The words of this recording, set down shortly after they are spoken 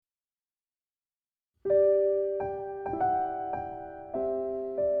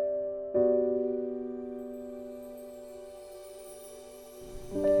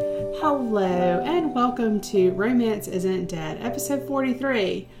Hello, and welcome to Romance Isn't Dead, episode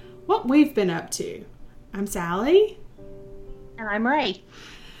 43. What we've been up to. I'm Sally. And I'm Ray.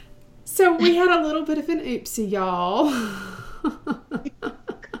 So we had a little bit of an oopsie, y'all.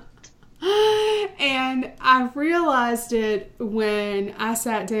 And I realized it when I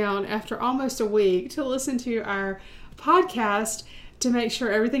sat down after almost a week to listen to our podcast to make sure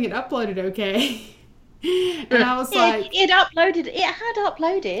everything had uploaded okay. And I was like... It had uploaded.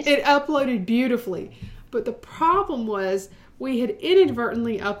 It uploaded beautifully. But the problem was we had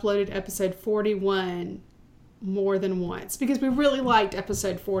inadvertently uploaded episode 41 more than once because we really liked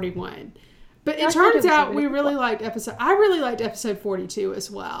episode 41. But it turns out we really liked I really liked episode 42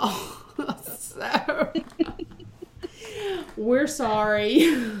 as well. So we're sorry.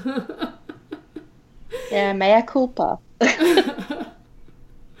 Yeah, mea culpa.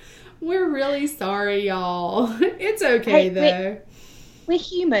 We're really sorry, y'all. It's okay, though. We're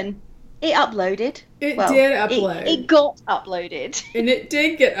human. It uploaded. It did upload. It got uploaded. And it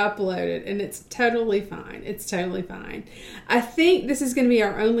did get uploaded, and it's totally fine. It's totally fine. I think this is going to be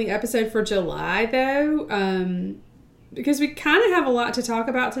our only episode for July, though, because we kind of have a lot to talk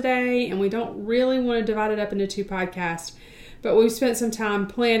about today, and we don't really want to divide it up into two podcasts. But we've spent some time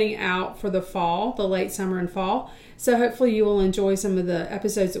planning out for the fall, the late summer and fall. So hopefully you will enjoy some of the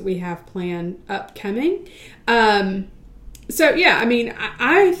episodes that we have planned upcoming. So yeah, I mean,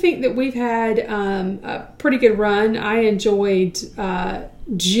 I think that we've had a pretty good run. I enjoyed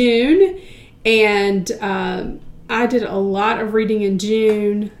June, and I did a lot of reading in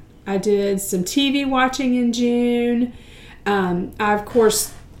June. I did some TV watching in June. I, of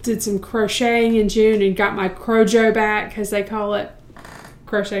course, did some crocheting in June and got my Crojo back, as they call it.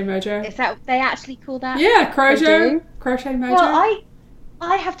 Crochet Mojo. Is that what they actually call that? Yeah, Crojo. Crochet Mojo. Well,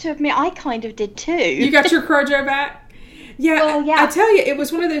 I have to admit, I kind of did too. You got your Crojo back? Yeah, well, yeah. I tell you, it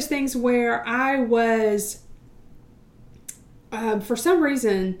was one of those things where I was, for some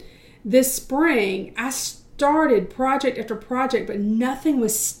reason, this spring, I started project after project, but nothing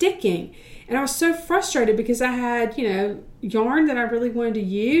was sticking. And I was so frustrated because I had, yarn that I really wanted to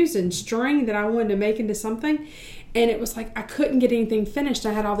use and string that I wanted to make into something. And it was like I couldn't get anything finished.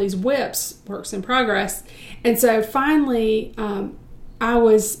 I had all these WIPs, works in progress. And so finally, I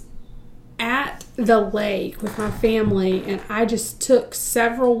was at the lake with my family, and I just took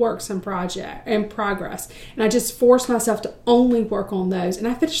several works in progress. And I just forced myself to only work on those. And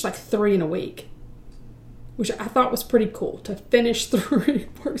I finished like 3 in a week, which I thought was pretty cool, to finish 3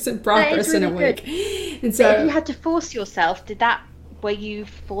 works in progress in a week. And so, but if you had to force yourself, were you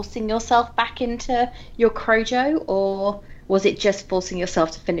forcing yourself back into your Crojo, or was it just forcing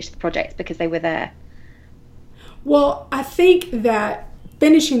yourself to finish the projects because they were there? Well, I think that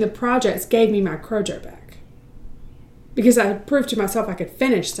finishing the projects gave me my Crojo back, because I proved to myself I could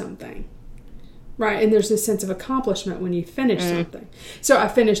finish something, right? And there's this sense of accomplishment when you finish something. So I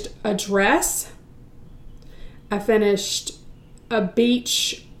finished a dress. I finished a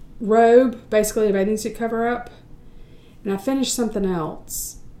beach robe, basically a bathing suit cover-up. And I finished something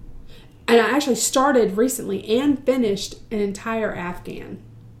else. And I actually started recently and finished an entire Afghan.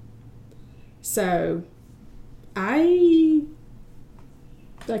 So I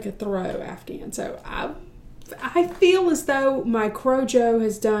like a throw Afghan. So I feel as though my Crojo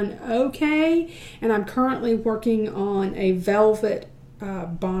has done okay. And I'm currently working on a velvet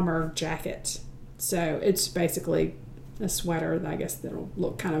bomber jacket. So it's basically a sweater that I guess that'll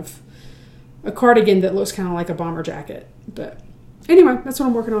look kind of a cardigan that looks kind of like a bomber jacket. But anyway, that's what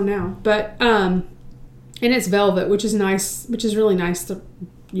I'm working on now. But and it's velvet, which is nice, which is really nice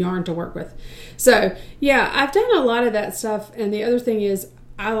yarn to work with. So yeah, I've done a lot of that stuff. And the other thing is,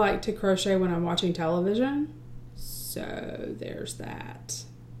 I like to crochet when I'm watching television. So there's that.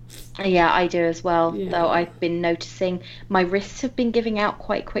 Yeah, I do as well. Yeah. Though I've been noticing my wrists have been giving out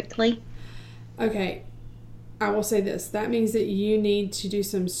quite quickly. Okay, I will say this. That means that you need to do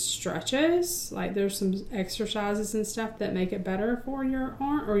some stretches. Like there's some exercises and stuff that make it better for your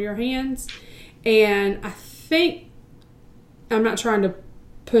arm or your hands. And I think, I'm not trying to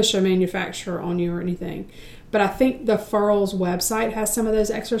push a manufacturer on you or anything, but I think the Furls website has some of those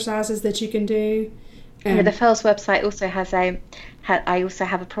exercises that you can do. And yeah, the Furls website also has I also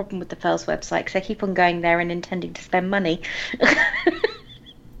have a problem with the Furls website because I keep on going there and intending to spend money.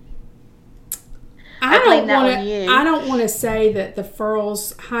 I don't want to say that the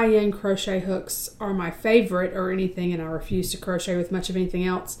Furls high-end crochet hooks are my favorite or anything, and I refuse to crochet with much of anything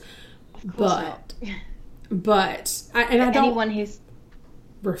else. But I don't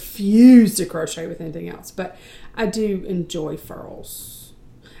refuse to crochet with anything else. But I do enjoy Furls.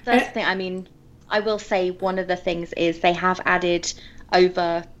 That's the thing. I mean, I will say one of the things is they have added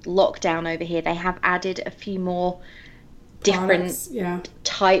over lockdown over here, they have added a few more Products, different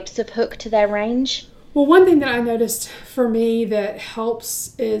types of hook to their range. Well, one thing that I noticed for me that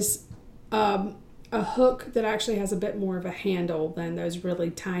helps is a hook that actually has a bit more of a handle than those really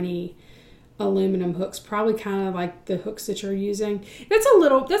tiny aluminum hooks, probably kind of like the hooks that you're using. That's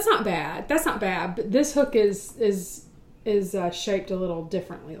not bad. But this hook is shaped a little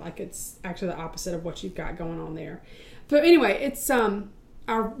differently. Like it's actually the opposite of what you've got going on there. But anyway, it's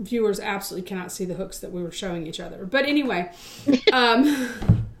our viewers absolutely cannot see the hooks that we were showing each other. But anyway,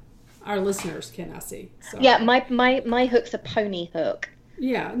 our listeners cannot see. So. Yeah, my hook's a pony hook.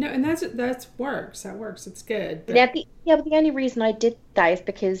 Yeah, no, and that works. That works. It's good. But... But the only reason I did that is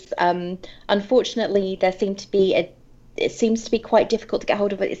because unfortunately it seems to be quite difficult to get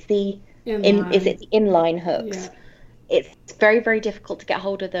hold of it. It's the inline hooks. Yeah. It's very, very difficult to get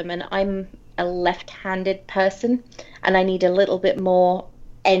hold of them, and I'm a left-handed person, and I need a little bit more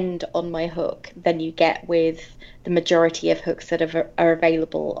end on my hook than you get with the majority of hooks that are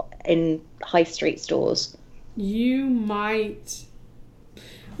available in high street stores. You might...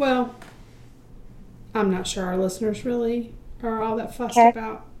 Well, I'm not sure our listeners really are all that fussed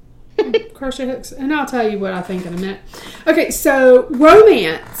about crochet hooks. And I'll tell you what I think in a minute. Okay, so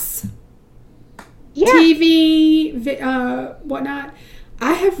romance. Yeah. TV, whatnot.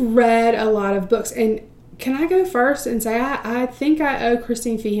 I have read a lot of books. And can I go first and say I think I owe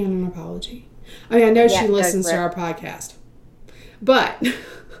Christine Feehan an apology. I mean, I know she listens to our podcast. But...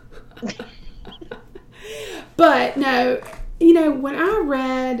 but, no... You know, when I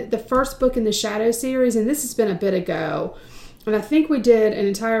read the first book in the Shadow series, and this has been a bit ago, and I think we did an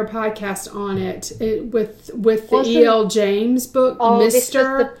entire podcast on it with the E.L. James book,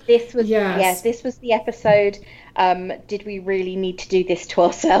 Mr. This was the episode. Did we really need to do this to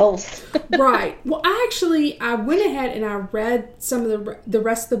ourselves? Right. Well, I went ahead and I read some of the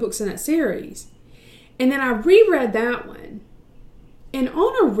rest of the books in that series, and then I reread that one. And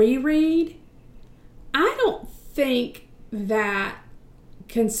on a reread, I don't think that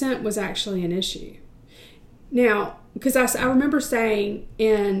consent was actually an issue. Now, because I remember saying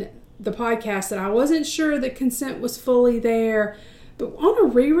in the podcast that I wasn't sure that consent was fully there, but on a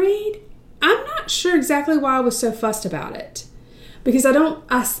reread, I'm not sure exactly why I was so fussed about it. Because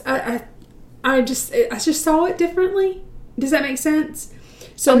I just saw it differently. Does that make sense?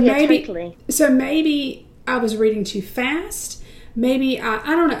 So totally. So maybe I was reading too fast. Maybe I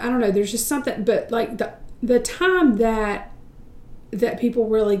don't know. There's just something, but like the time that people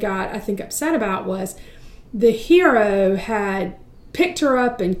really got, I think, upset about was the hero had picked her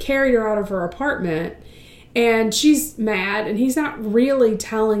up and carried her out of her apartment, and she's mad, and he's not really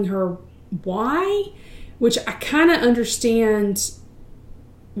telling her why, which I kind of understand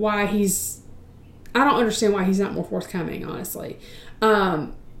why I don't understand why he's not more forthcoming, honestly.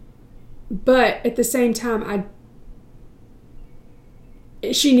 But at the same time,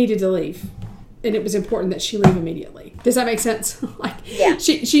 she needed to leave. And it was important that she leave immediately. Does that make sense?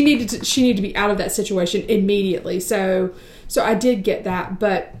 She needed to be out of that situation immediately. So I did get that,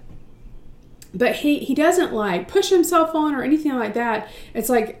 but he doesn't like push himself on or anything like that. It's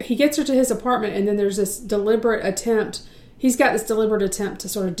like he gets her to his apartment, and then there's this deliberate attempt. He's got this deliberate attempt to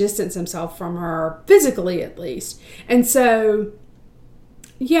sort of distance himself from her, physically at least. And so,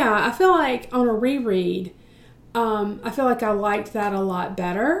 yeah, I feel like on a reread, I feel like I liked that a lot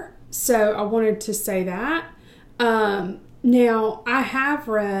better. So I wanted to say that. Now, I have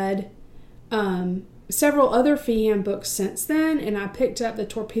read several other Feehan books since then, and I picked up the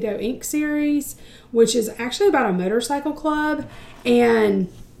Torpedo Ink series, which is actually about a motorcycle club.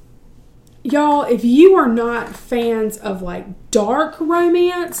 And y'all, if you are not fans of like dark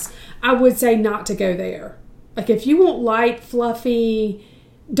romance, I would say not to go there. Like if you want light, fluffy,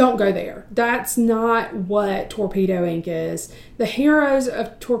 don't go there. That's not what Torpedo Ink is. The heroes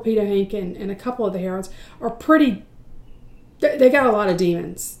of Torpedo Ink and a couple of the heroes are pretty... They got a lot of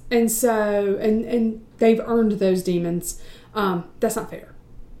demons. And so... And they've earned those demons. That's not fair.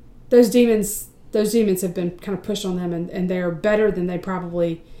 Those demons have been kind of pushed on them, and they're better than they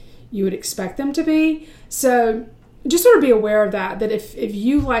probably you would expect them to be. So just sort of be aware of that if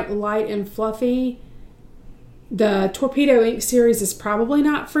you like light and fluffy, the Torpedo Ink series is probably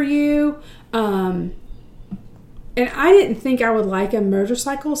not for you. And I didn't think I would like a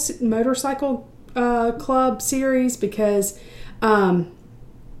motorcycle club series because,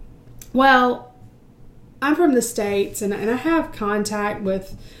 well, I'm from the States, and I have contact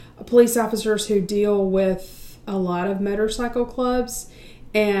with police officers who deal with a lot of motorcycle clubs.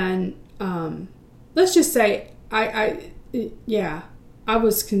 And let's just say, I I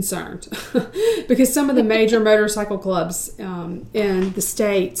was concerned because some of the major motorcycle clubs in the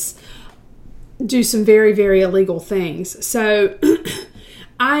States do some very, very illegal things. So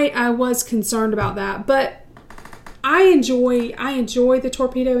I was concerned about that, but I enjoy the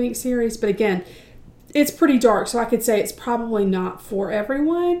Torpedo Inc. series, but again, it's pretty dark, so I could say it's probably not for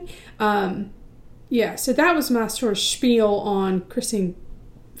everyone. Yeah, so that was my sort of spiel on Christine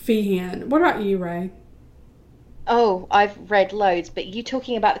Feehan. What about you, Ray? Oh, I've read loads, but you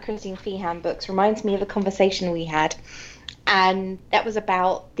talking about the Christine Feehan books reminds me of a conversation we had, and that was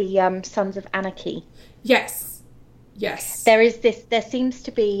about the Sons of Anarchy. Yes. There seems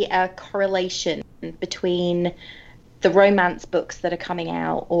to be a correlation between the romance books that are coming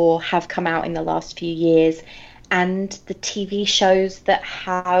out or have come out in the last few years and the TV shows that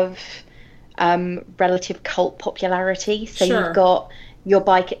have relative cult popularity. So sure. You've got your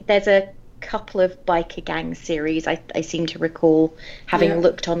there's a couple of biker gang series I seem to recall having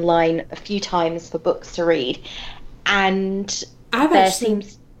looked online a few times for books to read, and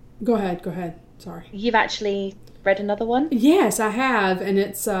Go ahead. Sorry. You've actually read another one? Yes, I have, and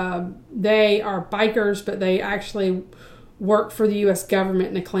it's they are bikers, but they actually work for the U.S. government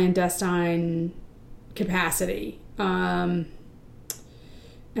in a clandestine capacity.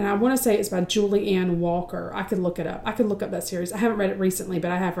 And I want to say it's by Julie Ann Walker. I could look it up. I could look up that series. I haven't read it recently,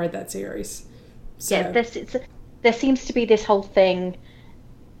 but I have read that series. So. Yeah, there seems to be this whole thing.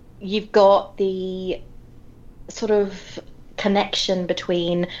 You've got the sort of connection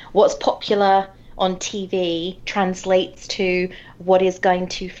between what's popular on TV translates to what is going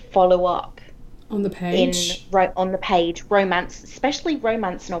to follow up on the page. On the page, romance, especially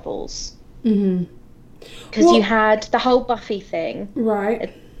romance novels. Mm-hmm. Because you had the whole Buffy thing.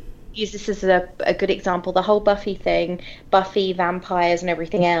 Right. Use this as a good example. The whole Buffy thing, Buffy, vampires, and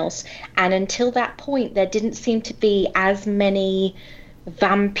everything else. And until that point, there didn't seem to be as many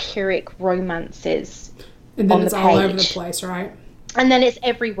vampiric romances and then on it's the all page. Over the place, right? And then it's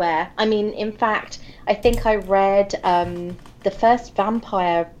everywhere. I mean, in fact, I think I read the first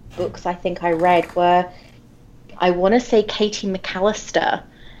vampire books I think I read were, I want to say, Katie McAllister.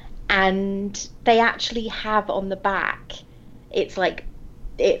 And they actually have on the back, it's like,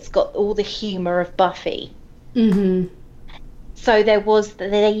 it's got all the humour of Buffy. Mm-hmm. So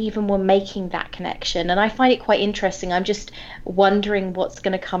they even were making that connection. And I find it quite interesting. I'm just wondering what's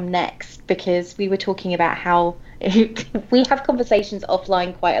going to come next, because we were talking about how we have conversations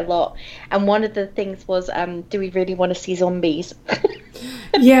offline quite a lot. And one of the things was, do we really want to see zombies?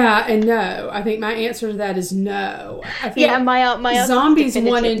 Yeah and no. I think my answer to that is no. I think my Zombies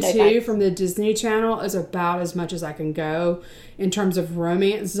 1 and 2 from the Disney Channel is about as much as I can go in terms of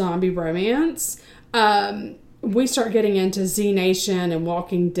zombie romance. We start getting into Z Nation and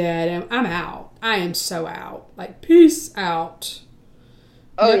Walking Dead, and I'm out. I am so out. Like, peace out.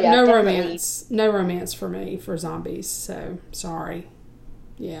 Oh, no romance. No romance for me for zombies. So sorry.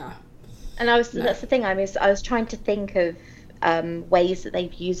 Yeah. And that's the thing. I was trying to think of ways that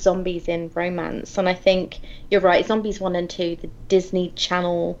they've used zombies in romance, and I think you're right. Zombies 1 and 2, the Disney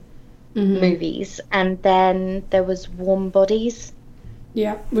Channel movies, and then there was Warm Bodies.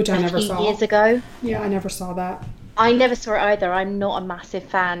 Yeah, which I never saw. Years ago. Yeah, I never saw that. I never saw it either. I'm not a massive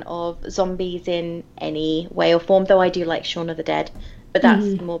fan of zombies in any way or form, though I do like Shaun of the Dead, but that's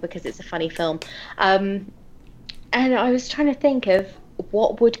more because it's a funny film. And I was trying to think of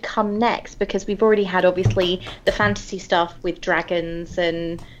what would come next, because we've already had, obviously, the fantasy stuff with dragons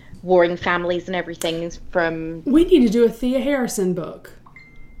and warring families and everything from... We need to do a Thea Harrison book.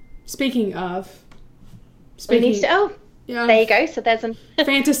 Speaking of... Yeah. There you go. So there's a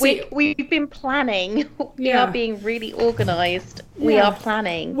fantasy. We've been planning. We are being really organised. Yeah. We are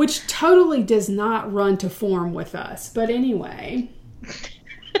planning. Which totally does not run to form with us. But anyway.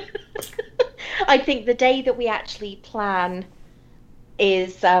 I think the day that we actually plan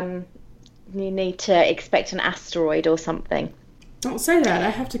is you need to expect an asteroid or something. Don't say that.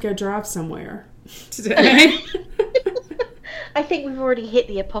 I have to go drive somewhere today. I think we've already hit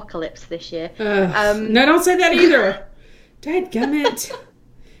the apocalypse this year. No, don't say that either. Dadgummit.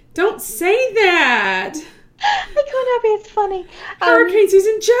 Don't say that. I can't help it. It's funny. Hurricane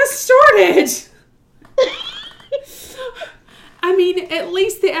season just started. I mean, at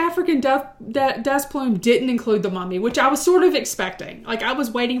least the African dust plume didn't include the mummy, which I was sort of expecting. Like, I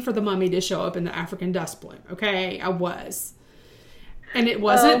was waiting for the mummy to show up in the African dust plume. Okay, I was. And it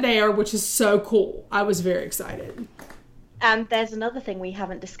wasn't there, which is so cool. I was very excited. And there's another thing we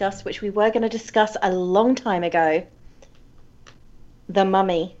haven't discussed, which we were going to discuss a long time ago. The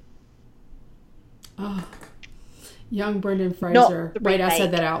Mummy. Oh, young Brendan Fraser. Wait, I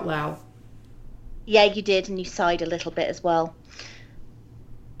said that out loud. Yeah, you did, and you sighed a little bit as well.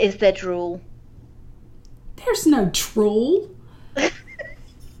 Is there drool? There's no drool.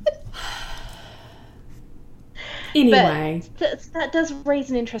 Anyway. But that does raise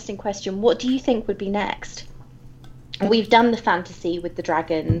an interesting question. What do you think would be next? We've done the fantasy with the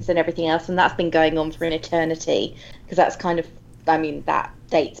dragons and everything else, and that's been going on for an eternity, because that's kind of, I mean, that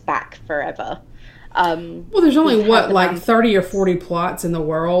dates back forever. Well, there's only, like 30 or 40 plots in the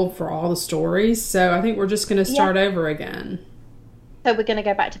world for all the stories, so I think we're just going to start over again. So we're going to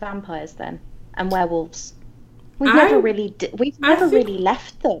go back to vampires then, and werewolves. We've never really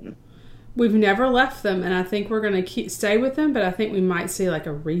left them. We've never left them, and I think we're going to stay with them, but I think we might see like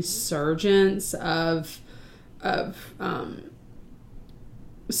a resurgence of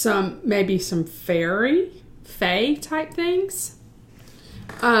some fae type things.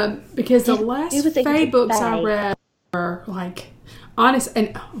 Because the last fae books I read were like honest,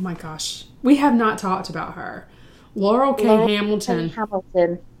 and oh my gosh, we have not talked about her, Laurell K.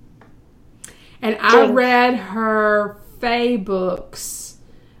 Hamilton. And I read her fae books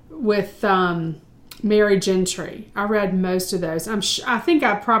with Mary Gentry. I read most of those. I think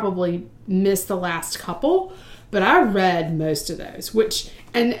I probably missed the last couple, but I read most of those.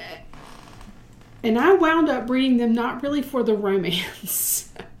 And I wound up reading them not really for the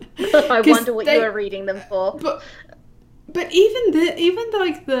romance. I wonder what you were reading them for. But even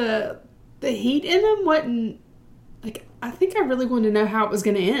like the heat in them wasn't like. I think I really wanted to know how it was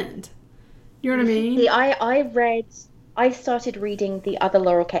going to end. You know what I mean? See, I started reading the other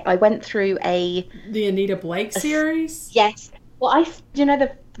Laurell K. I went through the Anita Blake series. Yes. Well,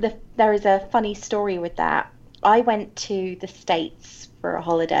 there is a funny story with that. I went to the States for a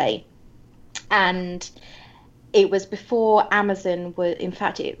holiday, and it was before Amazon was. In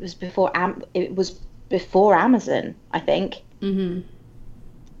fact, it was before Amazon, I think. Mm-hmm.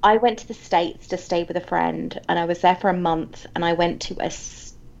 I went to the States to stay with a friend, and I was there for a month, and I went to a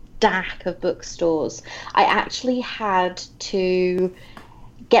stack of bookstores. I actually had to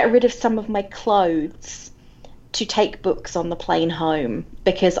get rid of some of my clothes to take books on the plane home,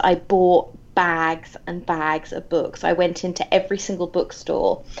 because I bought bags and bags of books. I went into every single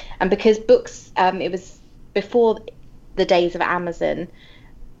bookstore, and because books, it was before the days of Amazon,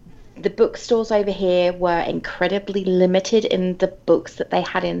 the bookstores over here were incredibly limited in the books that they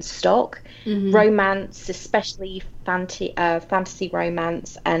had in stock. Mm-hmm. Romance, especially fantasy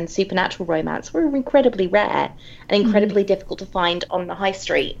romance and supernatural romance, were incredibly rare and incredibly difficult to find on the high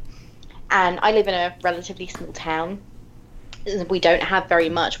street. And I live in a relatively small town. We don't have very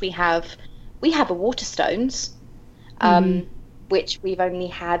much. We have a Waterstones, which we've only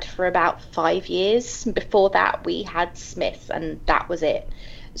had for about 5 years. Before that, we had Smiths, and that was it.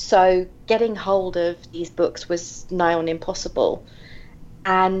 So getting hold of these books was nigh on impossible.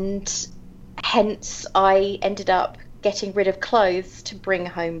 And hence, I ended up getting rid of clothes to bring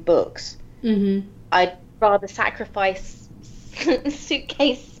home books. Mm-hmm. I'd rather sacrifice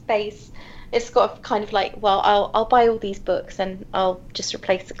suitcase space. It's got kind of like, well, I'll buy all these books and I'll just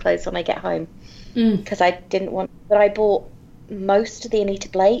replace the clothes when I get home. Because I didn't want... But I bought most of the Anita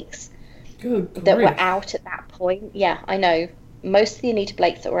Blakes that were out at that point. Yeah, I know. Most of the Anita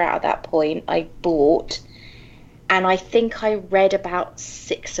Blakes that were out at that point, I bought. And I think I read about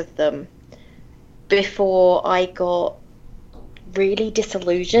 6 of them before I got really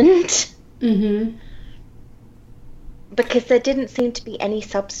disillusioned. Mm-hmm. Because there didn't seem to be any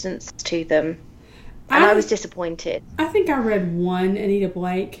substance to them. And I was disappointed. I think I read 1 Anita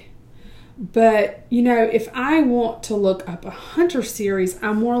Blake. But, if I want to look up a Hunter series,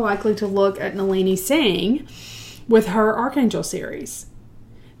 I'm more likely to look at Nalini Singh with her Archangel series.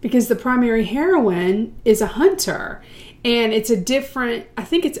 Because the primary heroine is a hunter. And it's a different...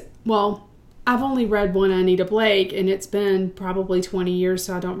 I've only read 1 Anita Blake, and it's been probably 20 years,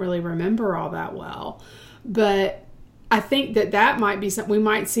 so I don't really remember all that well. But I think that might be something. We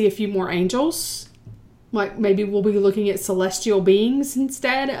might see a few more angels. Like, maybe we'll be looking at celestial beings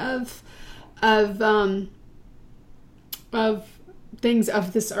instead of things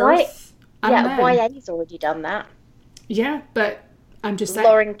of this earth. YA's already done that. Yeah, but I'm just saying.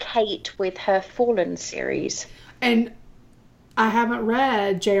 Lauren Kate with her Fallen series. And I haven't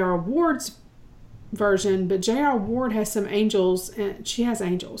read J.R. Ward's version, but J.R. Ward has some angels, and she has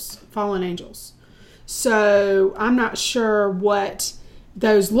angels, fallen angels. So I'm not sure what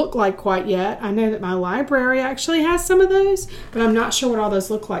those look like quite yet. I know that my library actually has some of those, but I'm not sure what all those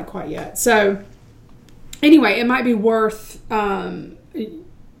look like quite yet. So anyway, it might be worth...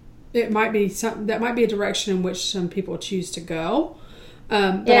 It might be something that might be a direction in which some people choose to go,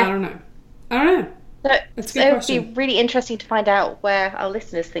 but I don't know. That's a good question. It would be really interesting to find out where our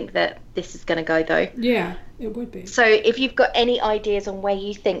listeners think that this is going to go, though. Yeah, it would be. So if you've got any ideas on what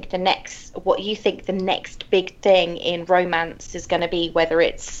you think the next big thing in romance is going to be, whether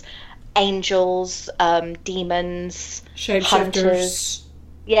it's angels, demons, shapeshifters,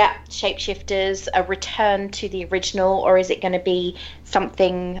 shapeshifters, a return to the original, or is it going to be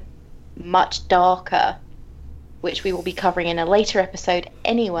something much darker, which we will be covering in a later episode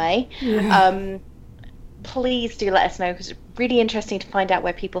anyway. Yeah. Please do let us know, because it's really interesting to find out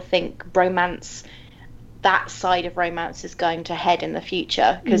where people think romance, that side of romance, is going to head in the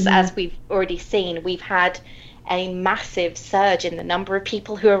future. Because as we've already seen, we've had a massive surge in the number of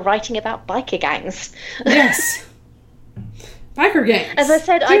people who are writing about biker gangs. Yes. Biker gangs. As I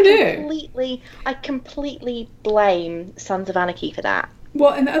said, I completely blame Sons of Anarchy for that.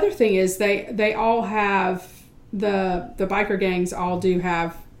 Well, and the other thing is they all have the biker gangs all do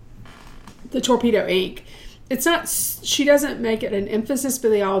have the Torpedo Inc. It's not, she doesn't make it an emphasis, but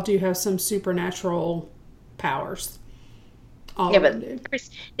they all do have some supernatural powers. All of them do. Chris,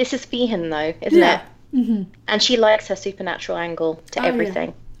 this is Feehan though, isn't it? Mm-hmm. And she likes her supernatural angle to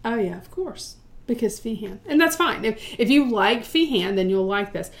everything. Yeah. Oh yeah, of course. Because Feehan. And that's fine. If you like Feehan, then you'll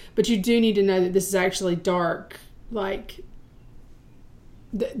like this. But you do need to know that this is actually dark. Like,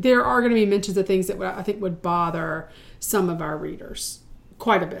 there are going to be mentions of things that I think would bother some of our readers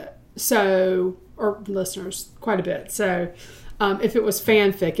quite a bit. So, or listeners, quite a bit. So, if it was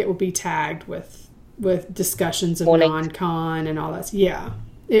fanfic, it would be tagged with discussions of non-con and all that. Yeah.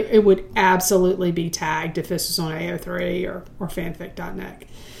 It would absolutely be tagged if this was on AO3 or fanfic.net.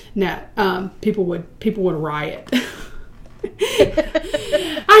 People would riot. I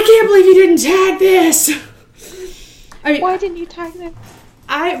can't believe you didn't tag this. I mean, why didn't you tag this?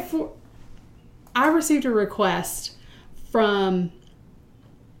 I received a request from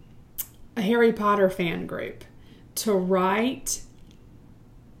a Harry Potter fan group to write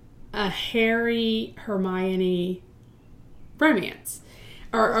a Harry Hermione romance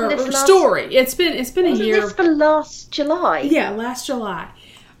or story. It's been a year. This for last July? Yeah, last July.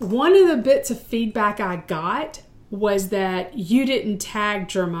 One of the bits of feedback I got was that you didn't tag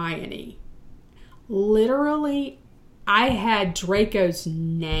Hermione. Literally, I had Draco's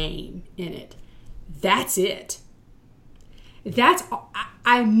name in it. That's it. That's all.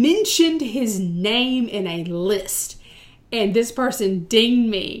 I mentioned his name in a list, and this person dinged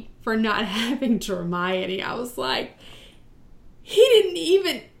me for not having Hermione. I was like, he didn't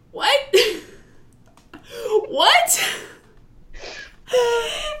even, what? What?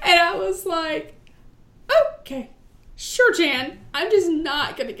 And I was like, okay, sure, Jan. I'm just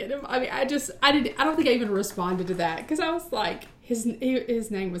not gonna get him. I mean, I don't think I even responded to that because I was like, his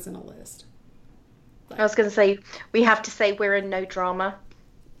name was in a list. I was going to say, we have to say we're in no drama.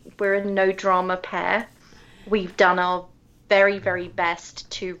 We're a no drama pair. We've done our very, very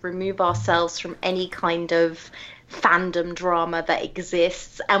best to remove ourselves from any kind of fandom drama that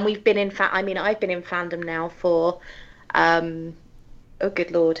exists. And we've been in I've been in fandom now for, oh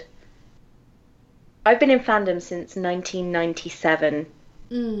good Lord. I've been in fandom since 1997.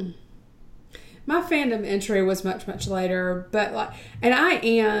 My fandom entry was much, much later, but and I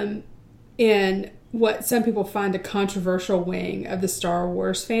am in what some people find a controversial wing of the Star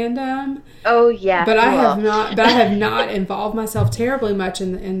Wars fandom. Oh yeah, but I have not involved myself terribly much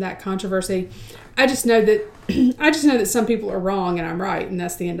in that controversy. I just know that some people are wrong and I'm right, and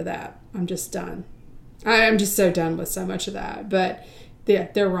that's the end of that. I'm just done. I'm just so done with so much of that. But yeah,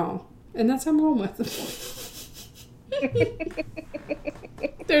 they're wrong, and that's how I'm going with them.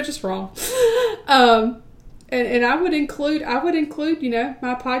 They're just wrong. And I would include,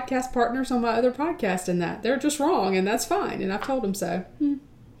 my podcast partners on my other podcast in that. They're just wrong, and that's fine, and I've told them so.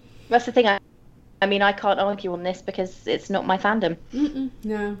 That's the thing. I mean, I can't argue on this because it's not my fandom.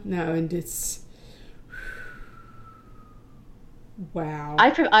 No, and it's... Wow.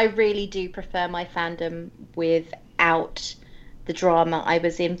 I really do prefer my fandom without the drama. I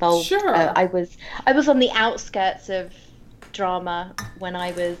was involved. Sure. I was on the outskirts of drama when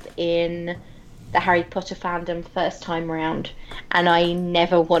I was in the Harry Potter fandom first time round, and I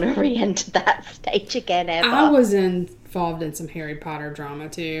never want to re-enter that stage again ever. I was involved in some Harry Potter drama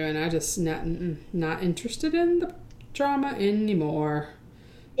too, and I just not interested in the drama anymore.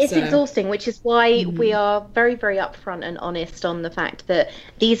 It's exhausting, which is why we are very, very upfront and honest on the fact that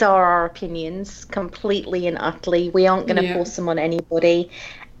these are our opinions completely and utterly. We aren't going to force them on anybody.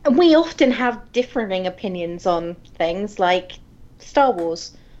 And we often have differing opinions on things like Star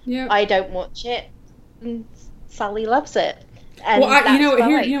Wars. Yeah, I don't watch it, and Sally loves it. And you know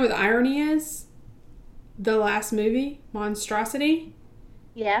what the irony is? The last movie, Monstrosity.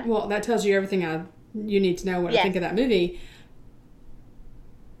 Yeah. Well, that tells you everything I you need to know what I think of that movie.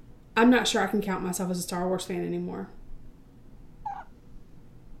 I'm not sure I can count myself as a Star Wars fan anymore.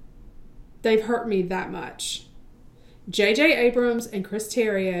 They've hurt me that much. J.J. Abrams and Chris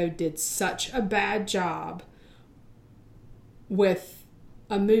Terrio did such a bad job with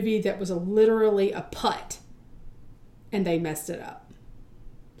a movie that was literally a putt, and they messed it up.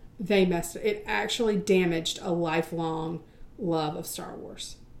 It actually damaged a lifelong love of Star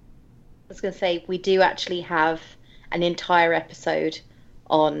Wars. I was going to say, we do actually have an entire episode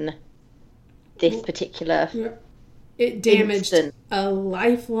on this particular It damaged a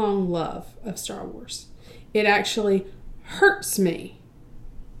lifelong love of Star Wars. It actually hurts me.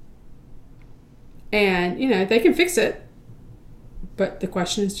 And, they can fix it. But the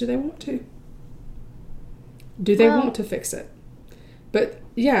question is, do they want to? Do they want to fix it? But,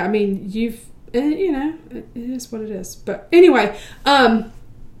 yeah, I mean, it is what it is. But anyway,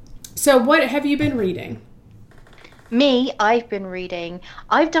 so what have you been reading? Me, I've been reading.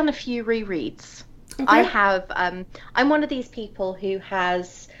 I've done a few rereads. Okay. I have. I'm one of these people who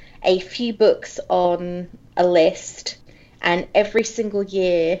has a few books on a list, and every single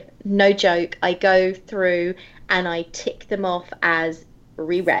year, no joke, I go through and I tick them off as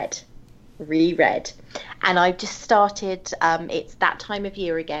reread. And I've just started. It's that time of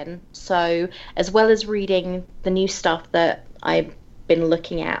year again. So as well as reading the new stuff that I've been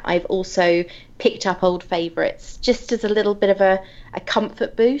looking at, I've also picked up old favourites just as a little bit of a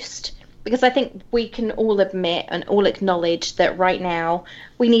comfort boost, because I think we can all admit and all acknowledge that right now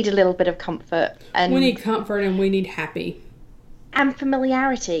we need a little bit of comfort, and we need comfort, and we need happy and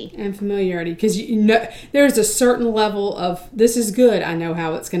familiarity, because there's a certain level of, this is good, I know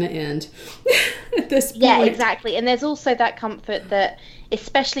how it's going to end at this point. Yeah, exactly. And there's also that comfort that,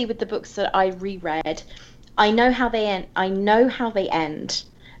 especially with the books that I reread, I know how they end.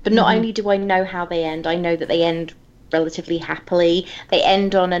 But not only do I know how they end, I know that they end relatively happily. They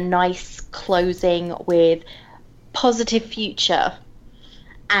end on a nice closing with positive future.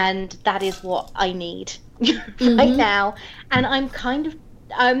 And that is what I need right now. And I'm kind of,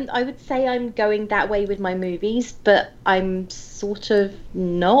 I would say I'm going that way with my movies, but I'm sort of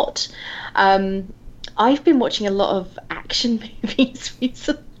not. I've been watching a lot of action movies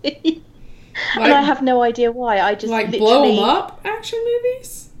recently. And I have no idea why. I just literally blow them up action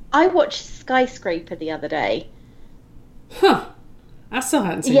movies? I watched Skyscraper the other day. Huh. I still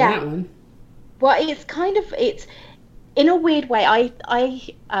haven't seen that one. Well, it's in a weird way. I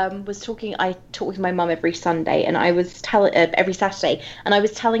talk with my mum every Sunday, and I was every Saturday, and I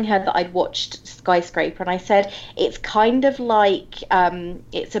was telling her that I'd watched Skyscraper, and I said it's kind of like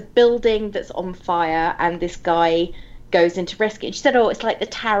it's a building that's on fire, and this guy goes into rescue. And she said, it's like the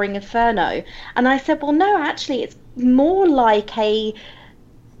Towering Inferno. And I said, well, no, actually, it's more like a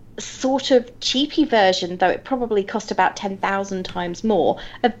sort of cheapy version, though it probably cost about 10,000 times more,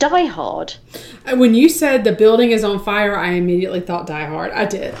 of Die Hard. When you said the building is on fire, I immediately thought Die Hard. I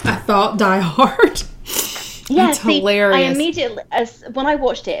did. I thought Die Hard. Yeah, that's hilarious. I immediately, when I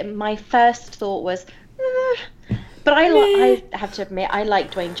watched it, my first thought was, but I have to admit, I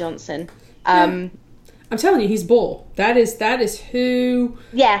like Dwayne Johnson. I'm telling you, he's bull. That is who.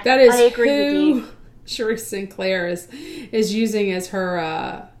 Yeah, that is I agree with you. Sharice Sinclair is using as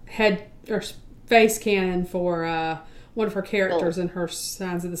her head or face cannon for one of her characters in her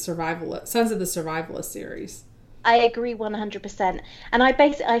Sons of the Survivalist series. I agree 100%. And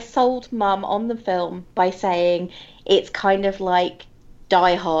I sold Mum on the film by saying it's kind of like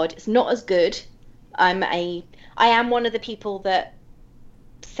Die Hard. It's not as good. I am one of the people that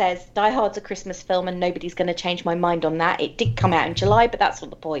says Die Hard's a Christmas film, and nobody's going to change my mind on that. It did come out in July, but that's not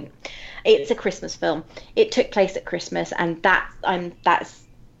the point. It's a Christmas film. It took place at Christmas, and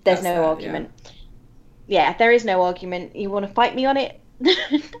there's no argument. Yeah, there is no argument. You want to fight me on it?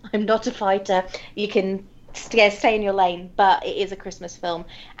 I'm not a fighter. You can stay in your lane, but it is a Christmas film,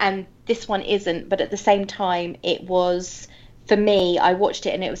 and this one isn't. But at the same time, it was, for me, I watched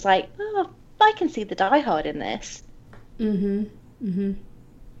it and it was like, I can see the Die Hard in this.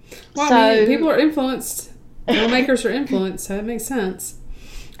 Well, I mean, people are influenced. Filmmakers are influenced, so it makes sense.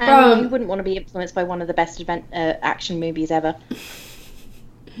 And you wouldn't want to be influenced by one of the best action movies ever.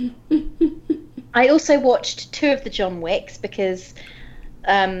 I also watched 2 of the John Wicks because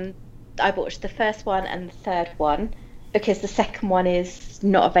I watched the first one and the third one because the second one is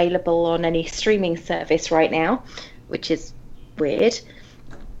not available on any streaming service right now, which is weird.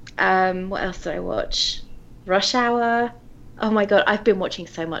 What else did I watch? Rush Hour. Oh my god, I've been watching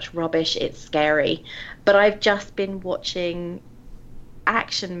so much rubbish, it's scary. But I've just been watching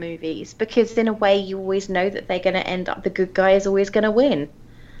action movies because in a way you always know that they're going to end up, the good guy is always going to win.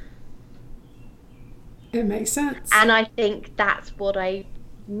 Yeah, I mean, people are influenced. Filmmakers are influenced, so it makes sense. It makes sense. And I think that's what I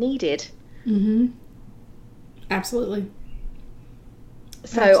needed. Mm-hmm. Absolutely.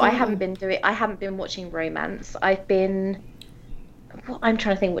 So Absolutely. I haven't been watching romance. I'm trying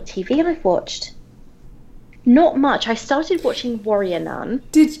to think what TV I've watched. Not much. I started watching Warrior Nun.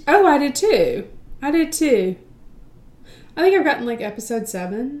 I did too. I think I've gotten like episode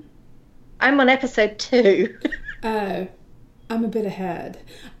 7. I'm on episode 2. Oh, I'm a bit ahead.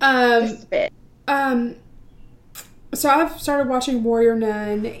 Just a bit. So I've started watching Warrior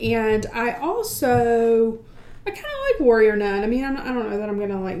Nun, and I kind of like Warrior Nun. I mean, I don't know that I'm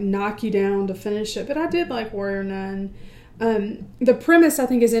gonna like knock you down to finish it, but I did like Warrior Nun. The premise I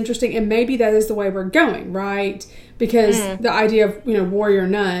think is interesting, and maybe that is the way we're going, right? Because the idea of Warrior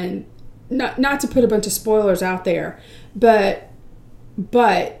Nun, not to put a bunch of spoilers out there, but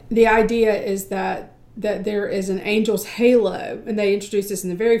the idea is that there is an angel's halo, and they introduced this in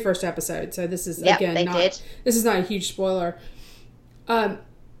the very first episode. So this is this is not a huge spoiler.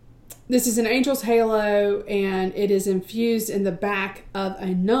 This is an angel's halo, and it is infused in the back of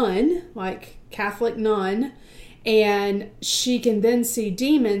a nun, like Catholic nun, and she can then see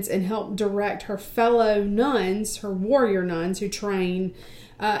demons and help direct her fellow nuns, her warrior nuns who train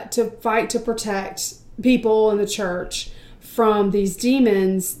to fight to protect people in the church from these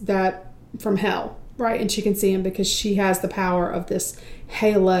demons from hell, right? And she can see them because she has the power of this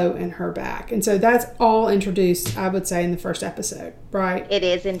halo in her back. And so that's all introduced, I would say, in the first episode, right? It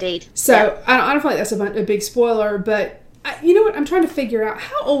is indeed. So yeah. I don't feel like that's a big spoiler, but you know what? I'm trying to figure out,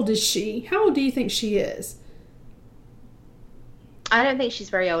 how old is she? How old do you think she is? I don't think she's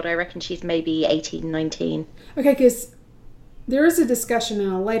very old. I reckon she's maybe 18, 19. Okay, because there is a discussion in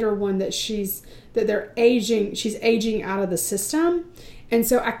a later one that she's aging out of the system. And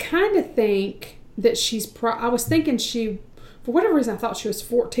so I kind of think that I was thinking for whatever reason, I thought she was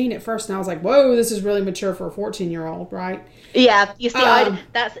 14 at first, and I was like, whoa, this is really mature for a 14-year-old, right? Yeah, you see, it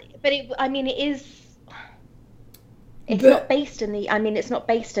is. It's not based in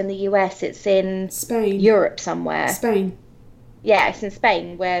the US. It's in Spain, Europe somewhere. Spain. Yeah, it's in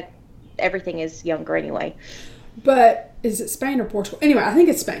Spain, where everything is younger anyway. But is it Spain or Portugal? Anyway, I think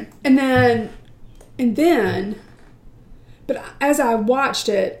it's Spain. And then, but as I watched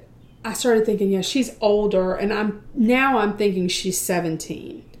it, I started thinking, yeah, she's older, and I'm thinking she's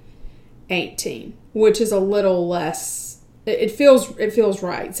 17, 18, which is a little less. It feels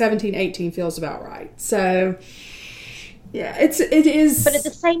right. 17, 18 feels about right. So, yeah, it is. But at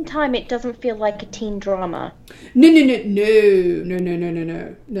the same time, it doesn't feel like a teen drama. No,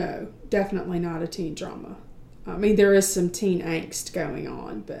 definitely not a teen drama. I mean, there is some teen angst going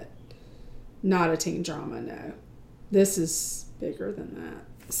on, but not a teen drama. No, this is bigger than that.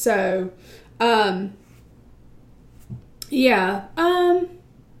 So, yeah.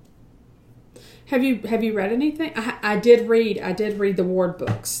 Have you read anything? I did read the Ward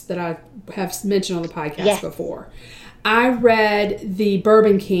books that I have mentioned on the podcast before. I read the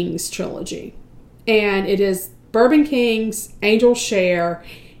Bourbon Kings trilogy, and it is Bourbon Kings, Angel's Share,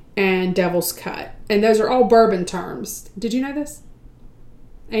 and Devil's Cut, and those are all bourbon terms. Did you know this?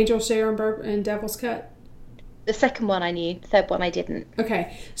 Angel's Share and Devil's Cut. The second one I knew, the third one I didn't.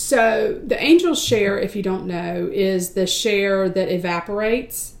 Okay, so the Angel's Share, if you don't know, is the share that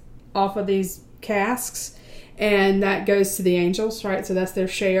evaporates off of these casks, and that goes to the angels, right? So that's their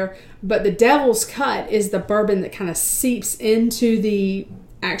share. But the Devil's Cut is the bourbon that kind of seeps into the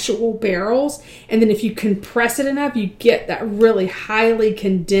actual barrels, and then if you compress it enough, you get that really highly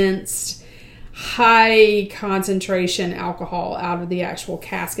condensed, high concentration alcohol out of the actual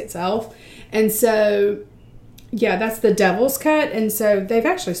cask itself. And so, yeah, that's the Devil's Cut, and so they've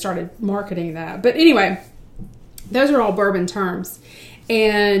actually started marketing that. But anyway, those are all bourbon terms.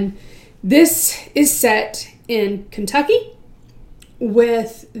 And this is set in Kentucky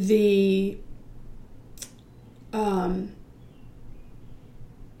with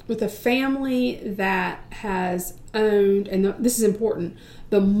with a family that has owned, and this is important,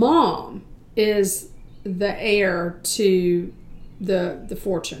 the mom is the heir to the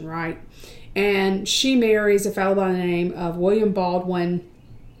fortune, right? And she marries a fellow by the name of William Baldwin,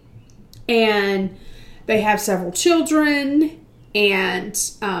 and they have several children, and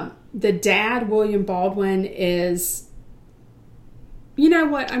the dad, William Baldwin, is, you know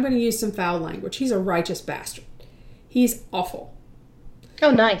what, I'm going to use some foul language. He's a righteous bastard. He's awful.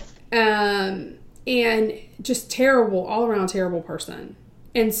 Oh, nice. And just terrible, all around terrible person.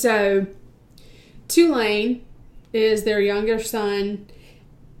 And so Tulane is their younger son.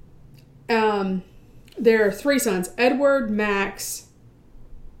 There are 3 sons, Edward, Max,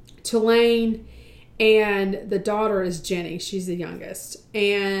 Tulane, And the daughter is Jenny. She's the youngest.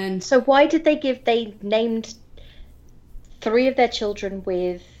 And so why did they named 3 of their children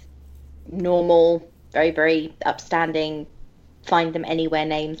with normal, very, very upstanding, find them anywhere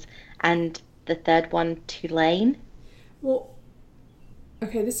names, and the third one Tulane? Well,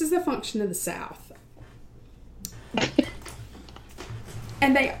 okay, this is the function of the South.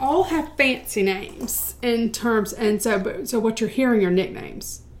 And they all have fancy names in terms, and so what you're hearing are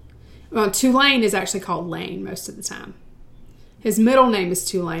nicknames. Well, Tulane is actually called Lane most of the time. His middle name is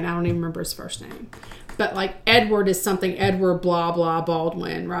Tulane. I don't even remember his first name. But like Edward is something Edward blah blah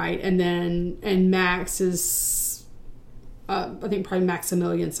Baldwin, right? And Max is I think probably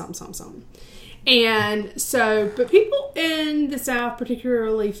Maximilian something. And so, but people in the South,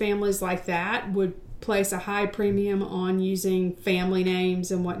 particularly families like that, would place a high premium on using family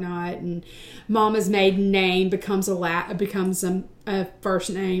names and whatnot, and mama's maiden name becomes a first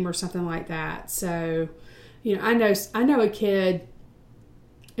name or something like that. So, you know, I know a kid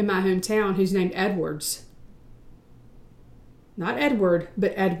in my hometown who's named Edwards. Not Edward,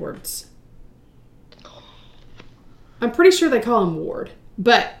 but Edwards. I'm pretty sure they call him Ward,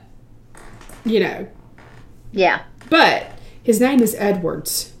 but you know. Yeah. But his name is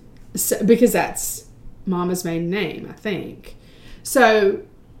Edwards, because that's mama's maiden name, I think. So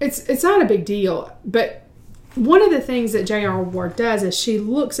it's not a big deal. But one of the things that J.R. Ward does is she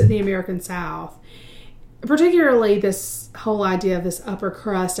looks at the American South, particularly this whole idea of this upper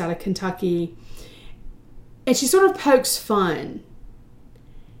crust out of Kentucky, and she sort of pokes fun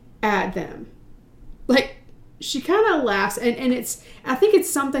at them. Like, she kind of laughs, and I think it's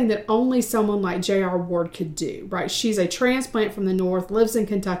something that only someone like J.R. Ward could do, right? She's a transplant from the North, lives in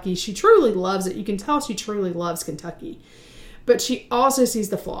Kentucky. She truly loves it. You can tell she truly loves Kentucky. But she also sees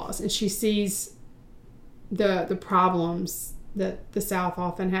the flaws, and she sees the problems that the South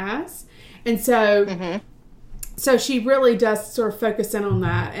often has. And so, so she really does sort of focus in on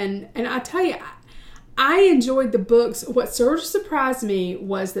that. And I tell you, I enjoyed the books. What sort of surprised me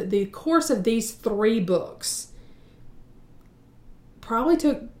was that the course of these 3 books probably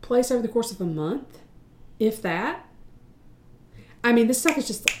took place over the course of a month, if that. I mean, this stuff is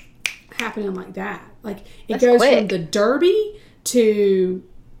just happening like that. Like, it goes quick from the Derby to,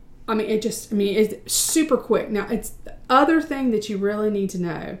 it's super quick. Now, it's the other thing that you really need to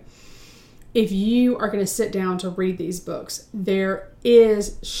know. If you are going to sit down to read these books, there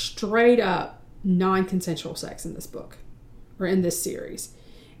is straight up non-consensual sex in this book, or in this series.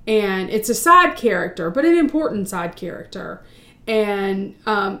 And it's a side character, but an important side character. And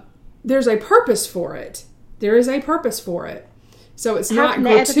there's a purpose for it. There is a purpose for it. So it's not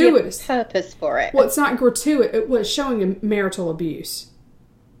gratuitous. Purpose for it. Well, it's not gratuitous. It was showing a marital abuse.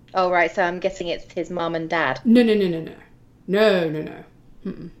 Oh, right. So I'm guessing it's his mom and dad. No. No.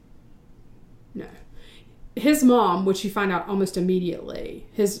 His mom, which you find out almost immediately,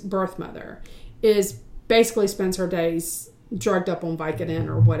 his birth mother, basically spends her days drugged up on Vicodin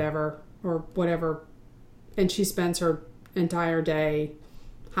or whatever, and she spends her entire day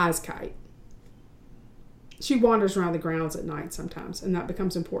high as kite. She wanders around the grounds at night sometimes, and that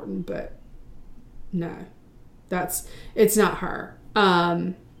becomes important, but no, it's not her.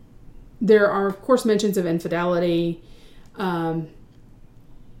 There are, of course, mentions of infidelity.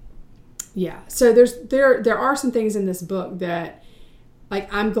 Yeah, so there are some things in this book that,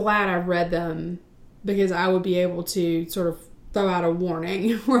 like, I'm glad I read them, because I would be able to sort of throw out a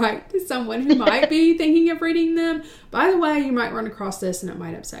warning, right, to someone who might be thinking of reading them. By the way, you might run across this and it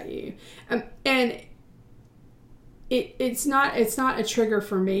might upset you. And it's not a trigger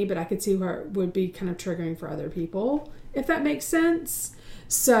for me, but I could see where it would be kind of triggering for other people, if that makes sense.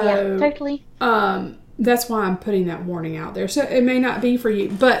 So yeah, totally. That's why I'm putting that warning out there. So it may not be for you,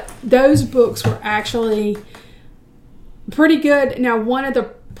 but those books were actually pretty good. Now, one of the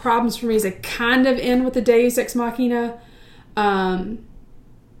problems for me is they kind of end with the Deus Ex Machina,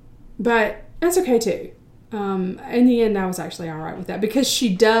 but that's okay too. In the end, I was actually all right with that, because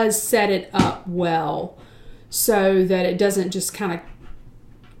she does set it up well so that it doesn't just kind of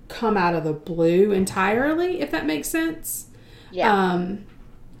come out of the blue entirely, if that makes sense. Yeah.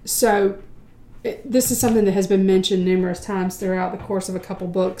 So this is something that has been mentioned numerous times throughout the course of a couple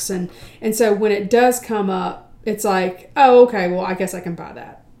books, and so when it does come up, it's like, oh, okay, well, I guess I can buy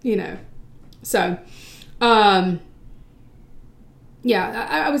that, you know. So, yeah,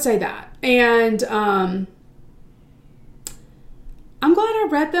 I would say that. And I'm glad I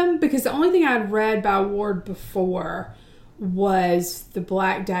read them, because the only thing I'd read by Ward before was the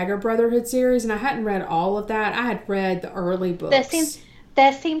Black Dagger Brotherhood series, and I hadn't read all of that. I had read the early books.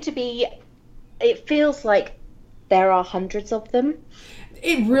 There seem to be, it feels like there are hundreds of them.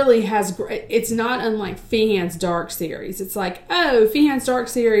 it really has. It's not unlike Feehan's Dark series. It's like, oh, Feehan's Dark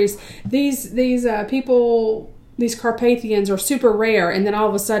series. These people, these Carpathians are super rare, and then all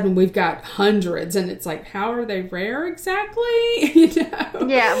of a sudden we've got hundreds, and it's like, how are they rare exactly? You know?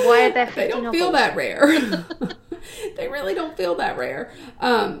 Yeah, why are there 50 They don't novels? feel that rare. They really don't feel that rare.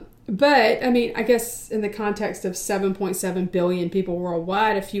 But, I mean, I guess in the context of 7.7 billion people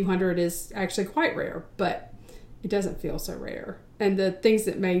worldwide, a few hundred is actually quite rare, but it doesn't feel so rare. And the things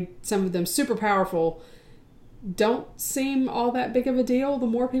that made some of them super powerful don't seem all that big of a deal the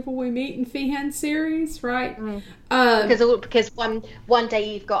more people we meet in Feehan's series, right? Because one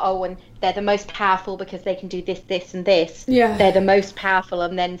day you've got, and they're the most powerful because they can do this and this. Yeah. They're the most powerful,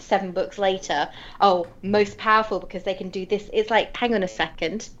 and then 7 books later, most powerful because they can do this. It's like, hang on a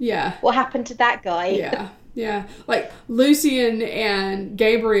second. Yeah. What happened to that guy? Yeah. Yeah, like Lucian and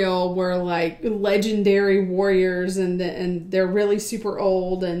Gabriel were like legendary warriors, and they're really super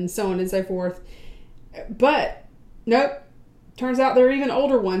old, and so on and so forth. But nope, turns out there are even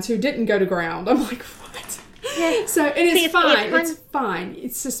older ones who didn't go to ground. I'm like, what? Yeah. So it's fine. It's fine.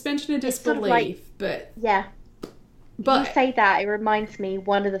 It's suspension of disbelief, sort of but yeah. But you say that, it reminds me.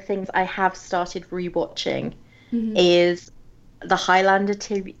 One of the things I have started rewatching is the Highlander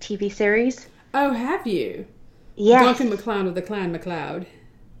TV series. Oh, have you? Yes. Duncan MacLeod of the Clan MacLeod.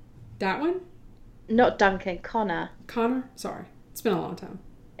 That one? Not Duncan, Connor. Connor? Sorry. It's been a long time.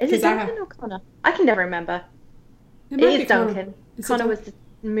 Is it Duncan or Connor? I can never remember. It is Duncan. Connor was the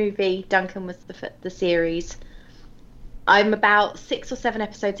movie. Duncan was the series. I'm about 6 or 7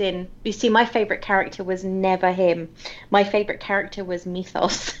 episodes in. You see, my favourite character was never him. My favourite character was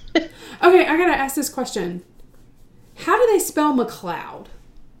Mythos. Okay, I gotta ask this question. How do they spell MacLeod?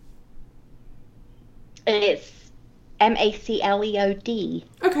 It's MacLeod.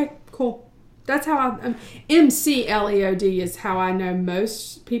 Okay, cool. That's how MCLEOD is how I know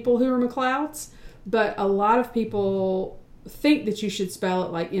most people who are MacLeods, but a lot of people think that you should spell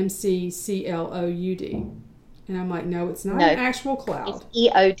it like MCCLOUD. And I'm like, no, it's not an actual cloud.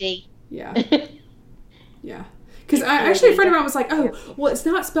 It's EOD. Yeah. Yeah. Because actually a friend of mine was like, oh, well, it's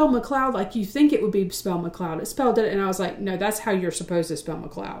not spelled MacLeod like you think it would be spelled MacLeod. It's spelled it. And I was like, no, that's how you're supposed to spell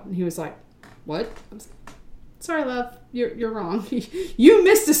MacLeod. And he was like, what? I was like, sorry, love. You're wrong. You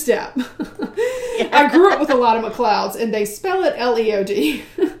missed a step. I grew up with a lot of MacLeods, and they spell it LEOD.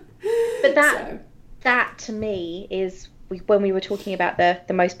 But that to me is, when we were talking about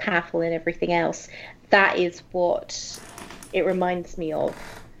the most powerful and everything else, that is what it reminds me of.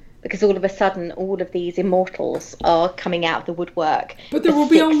 Because all of a sudden, all of these immortals are coming out of the woodwork. But there will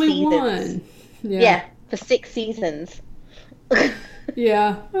be only one. Yeah, for 6 seasons.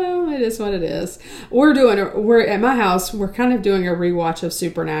 Yeah, well, it is what it is. We're at my house. We're kind of doing a rewatch of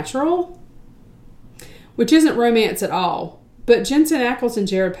Supernatural, which isn't romance at all. But Jensen Ackles and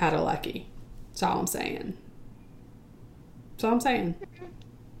Jared Padalecki. That's all I'm saying. Yeah.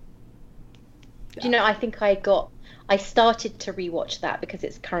 Do you know? I think I started to rewatch that because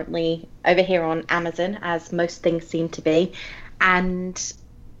it's currently over here on Amazon, as most things seem to be, and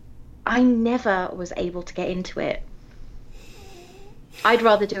I never was able to get into it. I'd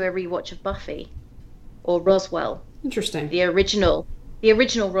rather do a rewatch of Buffy or Roswell. Interesting. The original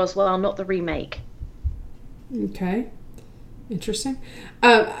Roswell, not the remake. Okay. Interesting.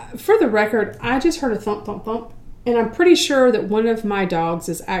 For the record, I just heard a thump, thump, thump, and I'm pretty sure that one of my dogs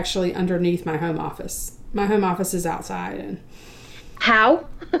is actually underneath my home office. My home office is outside, and how?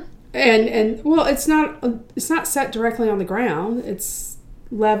 and well, it's not set directly on the ground. It's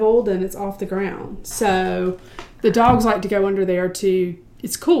leveled and it's off the ground. So the dogs like to go under there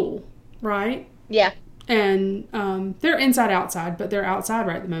it's cool, right? Yeah. And they're inside outside, but they're outside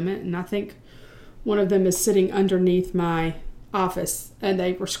right at the moment. And I think one of them is sitting underneath my office, and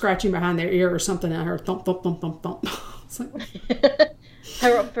they were scratching behind their ear or something, and I heard thump, thump, thump, thump, thump. It's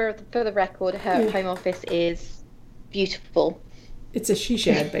like, for the record, her home office is beautiful. It's a she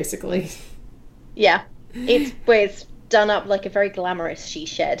shed, basically. Yeah. It's done up like a very glamorous she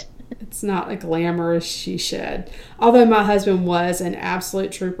shed. It's not a glamorous she shed. Although my husband was an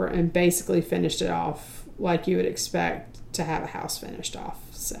absolute trooper and basically finished it off like you would expect to have a house finished off.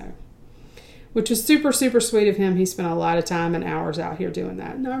 So, which was super, super sweet of him. He spent a lot of time and hours out here doing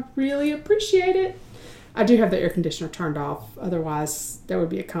that, and I really appreciate it. I do have the air conditioner turned off. Otherwise, there would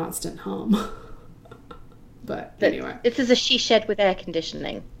be a constant hum. But anyway. This is a she shed with air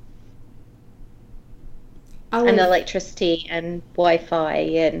conditioning. And electricity and Wi-Fi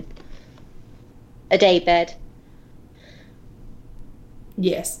and a daybed.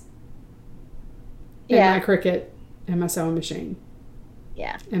 Yes. And my Cricut and my sewing machine.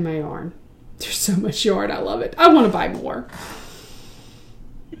 Yeah. And my yarn. There's so much yarn. I love it. I want to buy more.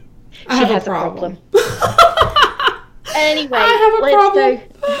 I she have has a problem. Anyway, I have a problem.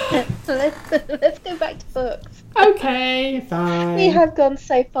 Let's go back to books. Okay, fine. We have gone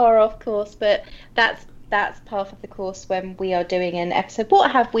so far off course, but that's part of the course when we are doing an episode.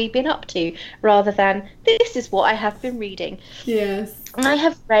 What have we been up to? Rather than this is what I have been reading. Yes. I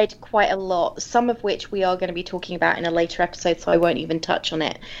have read quite a lot, some of which we are going to be talking about in a later episode, so I won't even touch on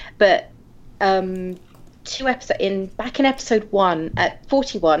it. But back in episode 1 at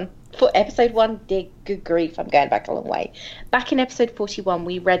 41. For episode 1, good grief, I'm going back a long way. Back in episode 41,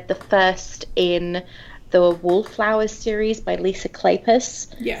 we read the first in the Wallflowers series by Lisa Kleypas.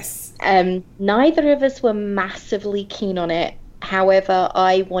 Yes. Neither of us were massively keen on it. However,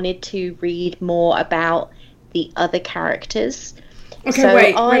 I wanted to read more about the other characters. Okay, so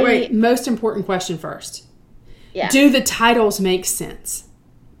wait. Most important question first. Yeah. Do the titles make sense?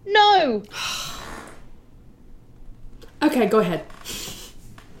 No. Okay, go ahead.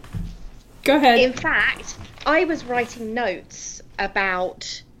 Go ahead. In fact, I was writing notes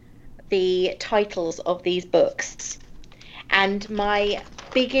about the titles of these books, and my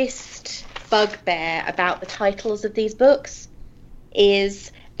biggest bugbear about the titles of these books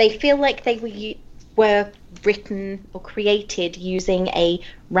is they feel like they were written or created using a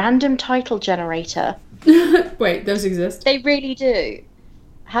random title generator. Wait, those exist? They really do.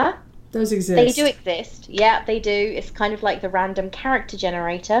 Huh? Those exist. They do exist. Yeah, they do. It's kind of like the random character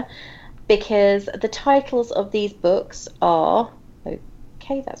generator, because the titles of these books are...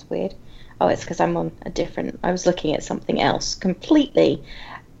 Okay, that's weird. Oh, it's because I'm on I was looking at something else completely.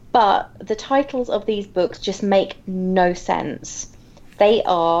 But the titles of these books just make no sense. They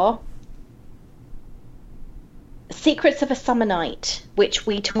are Secrets of a Summer Night, which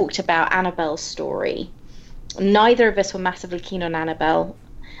we talked about Annabelle's story. Neither of us were massively keen on Annabelle.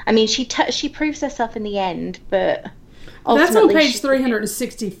 I mean, she proves herself in the end, but... That's on page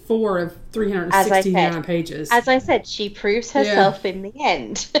 364 of 369 pages. As I said, she proves herself in the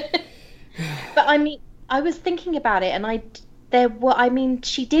end. But I mean, I was thinking about it, and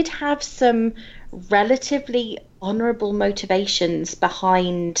she did have some relatively honourable motivations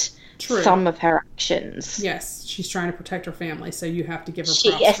behind some of her actions. Yes, she's trying to protect her family, so you have to give her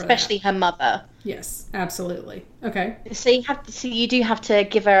props especially for that. Her mother. Yes, absolutely. Okay. So you do have to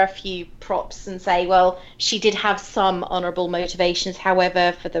give her a few props and say, well, she did have some honourable motivations.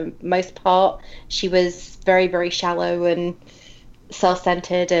 However, for the most part, she was very, very shallow and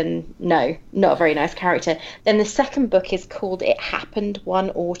self-centered, and not a very nice character. Then the second book is called It Happened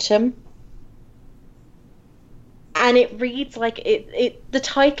One Autumn. And it reads like the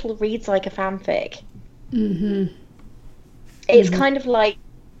title reads like a fanfic. Mm-hmm. It's kind of like,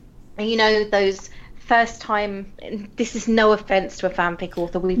 those first time. This is no offense to a fanfic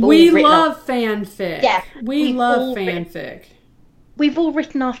author. We love fanfic. Yeah, we love fanfic. We've all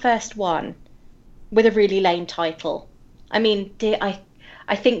written our first one with a really lame title. I mean, I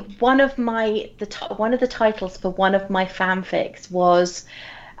think one of the titles for one of my fanfics was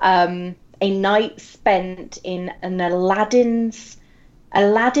A Night Spent in an Aladdin-themed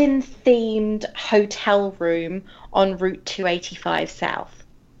hotel room on Route 285 South.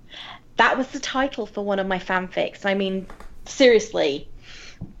 That was the title for one of my fanfics. I mean, seriously.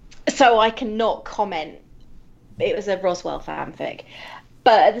 So I cannot comment. It was a Roswell fanfic.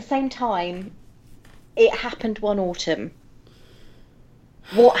 But at the same time, It Happened One Autumn.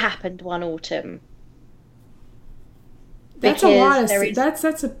 What happened one autumn? That's a lot of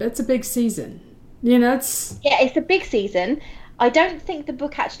that's a big season. It's a big season. I don't think the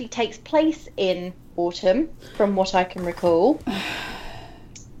book actually takes place in autumn, from what I can recall.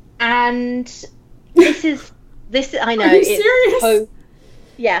 And this I know. Are you serious?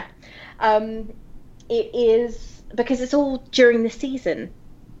 Yeah. It is because it's all during the season,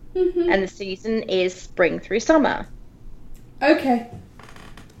 and the season is spring through summer. Okay.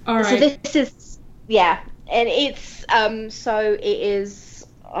 All right. So this is and it's so it is.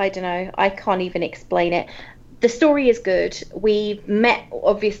 I don't know. I can't even explain it. The story is good. We've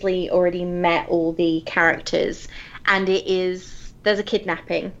already met all the characters, and there's a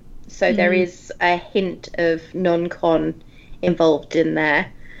kidnapping. So there is a hint of non-con involved in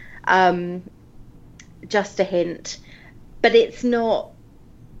there. Just a hint. But it's not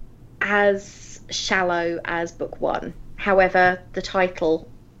as shallow as book one. However, the title,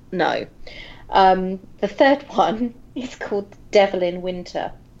 no. The third one is called Devil in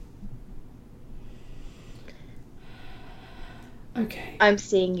Winter. Okay. I'm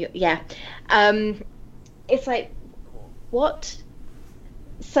seeing you. Yeah. It's like, what?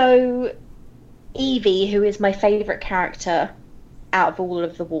 So, Evie, who is my favourite character out of all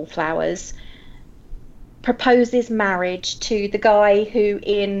of the Wallflowers, proposes marriage to the guy who,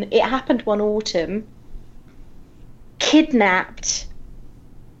 it happened one autumn, kidnapped,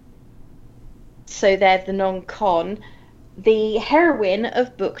 so they're the non-con, the heroine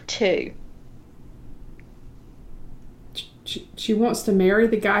of book 2. She wants to marry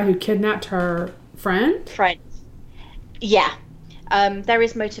the guy who kidnapped her friend? Yeah. There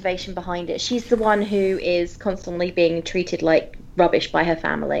is motivation behind it. She's the one who is constantly being treated like rubbish by her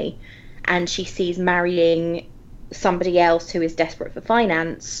family, and she sees marrying somebody else who is desperate for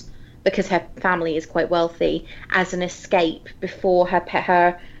finance because her family is quite wealthy as an escape before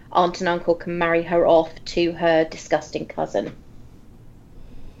her aunt and uncle can marry her off to her disgusting cousin.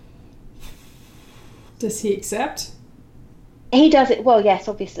 Does he accept? He does it. Well, yes,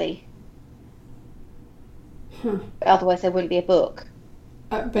 obviously. Otherwise, there wouldn't be a book.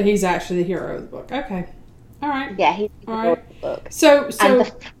 But he's actually the hero of the book. Okay. All right. Yeah, he's the hero of the book. So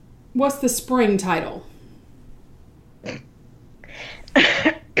what's the spring title?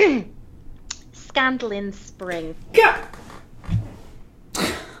 Scandal in Spring. Go!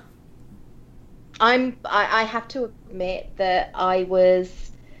 I have to admit that I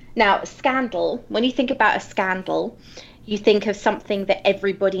was... Now, scandal, when you think about a scandal, you think of something that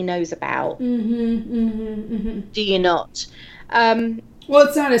everybody knows about. Do you not? Well,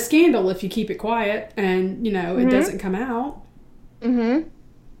 it's not a scandal if you keep it quiet and, it doesn't come out.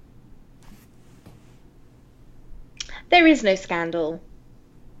 There is no scandal.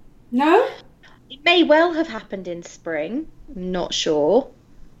 No? It may well have happened in spring. I'm not sure.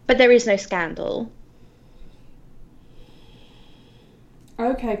 But there is no scandal.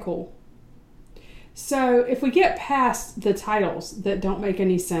 Okay, cool. So if we get past the titles that don't make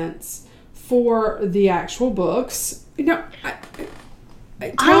any sense for the actual books, tell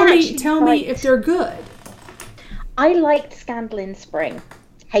me if they're good. I liked Scandal in Spring.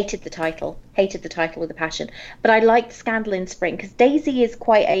 Hated the title with a passion. But I liked Scandal in Spring because Daisy is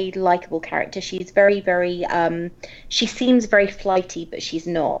quite a likable character. She's very, very, she seems very flighty, but she's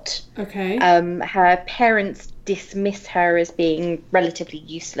not. Okay. Her parents dismiss her as being relatively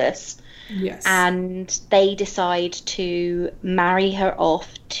useless. Yes. And they decide to marry her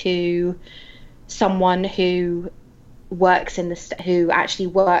off to someone who works who actually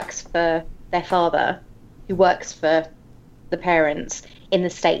works for their father, who works for the parents in the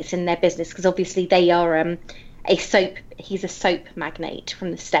States in their business, because obviously they are he's a soap magnate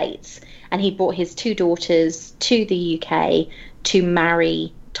from the States, and he brought his 2 daughters to the UK to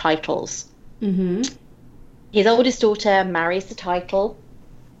marry titles. His oldest daughter marries the title,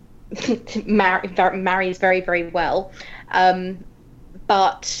 marries very, very well,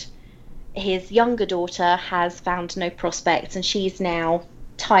 but his younger daughter has found no prospects, and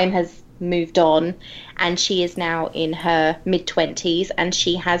time has moved on, and she is now in her mid-20s, and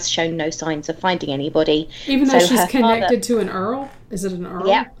she has shown no signs of finding anybody. Even though she's connected to an earl? Is it an earl?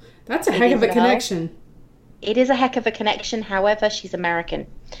 Yeah. That's a heck of a connection. It is a heck of a connection. However, she's American,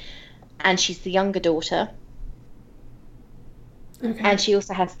 and she's the younger daughter. Okay. And she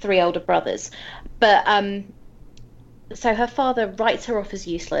also has 3 older brothers. But so her father writes her off as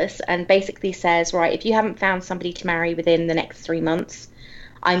useless and basically says, right, if you haven't found somebody to marry within the next 3 months,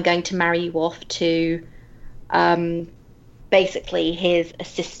 I'm going to marry you off to basically his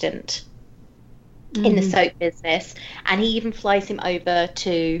assistant in the soap business. And he even flies him over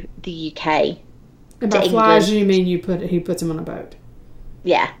to the UK. And by flies, you mean he puts him on a boat?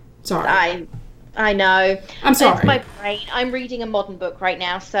 Yeah. Sorry. I know. I'm sorry. It's my brain. I'm reading a modern book right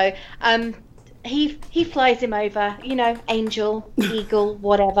now, so he flies him over. Angel, eagle,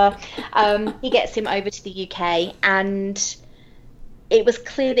 whatever. He gets him over to the UK, and it was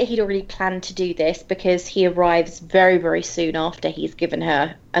clear that he'd already planned to do this because he arrives very, very soon after he's given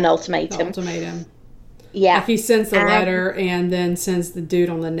her an ultimatum. Yeah. Like he sends the letter and then sends the dude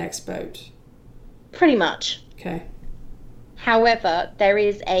on the next boat. Pretty much. Okay. However, there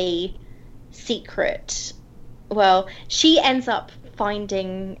is a secret. Well, she ends up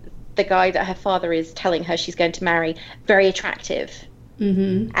finding the guy that her father is telling her she's going to marry very attractive.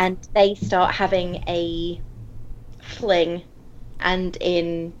 And they start having a fling. And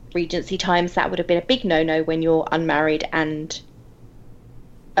in Regency times, that would have been a big no-no when you're unmarried and...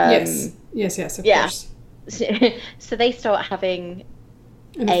 Yes, of course. So they start having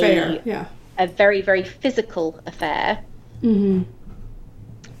an affair, a very, very physical affair.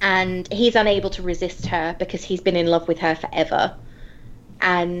 And he's unable to resist her because he's been in love with her forever.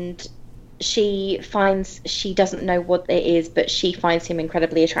 And she finds she doesn't know what it is, but she finds him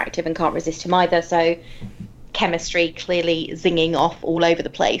incredibly attractive and can't resist him either. So chemistry clearly zinging off all over the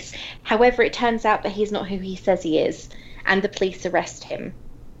place. However, it turns out that he's not who he says he is, and the police arrest him.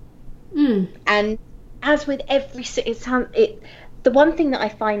 And as with the one thing that I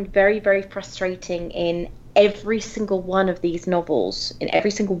find very, very frustrating in every single one of these novels, in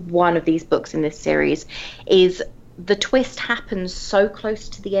every single one of these books in this series, is the twist happens so close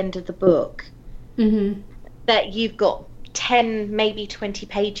to the end of the book that you've got 10, maybe 20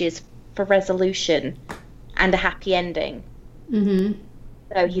 pages for resolution and a happy ending.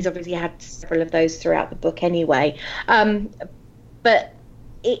 So he's obviously had several of those throughout the book anyway. But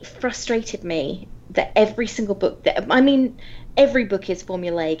it frustrated me that every single book every book is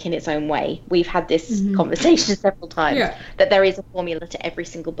formulaic in its own way. We've had this conversation several times, that there is a formula to every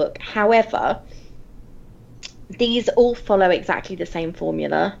single book. However, these all follow exactly the same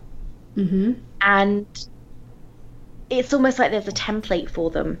formula. And it's almost like there's a template for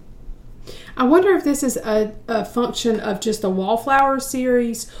them. I wonder if this is a function of just the Wallflower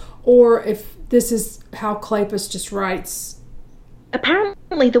series, or if this is how Kleypas just writes.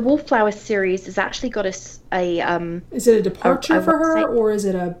 Apparently, the Wallflower series has actually got is it a departure for her, or is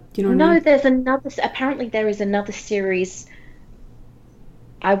it a, No, there's another. Apparently, there is another series.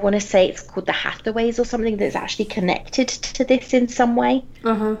 I want to say it's called The Hathaways or something, that's actually connected to this in some way.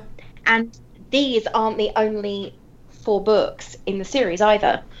 And these aren't the only 4 books in the series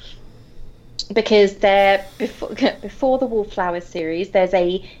either, because they're before the Wallflower series. There's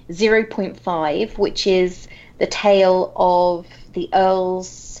a 0.5, which is the tale of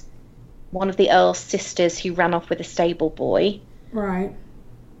one of the Earl's sisters who ran off with a stable boy. Right.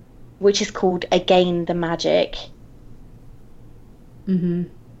 Which is called Again the Magic.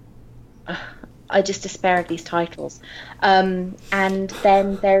 I just despair of these titles. And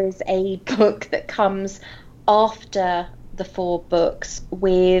then there is a book that comes after the 4 books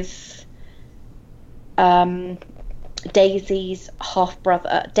with Daisy's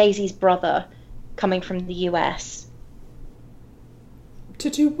brother coming from the US. To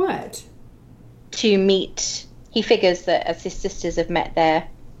do what? To meet. He figures that as his sisters have met their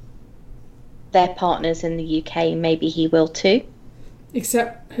partners in the UK, maybe he will too.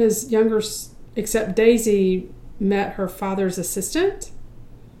 Except Daisy met her father's assistant?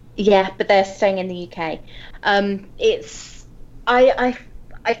 Yeah, but they're staying in the UK. I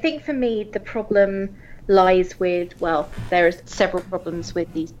think for me the problem lies with, there are several problems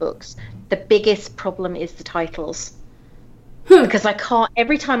with these books. The biggest problem is the titles. Because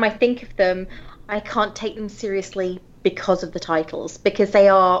every time I think of them, I can't take them seriously because of the titles. Because they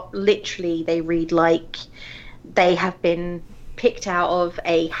read like they have been picked out of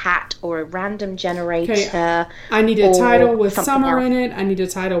a hat or a random generator. Okay. I need a title with summer in it. I need a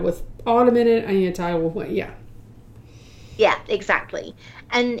title with autumn in it. I need a title with what? Yeah. Yeah, exactly.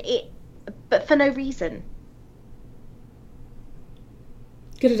 But for no reason.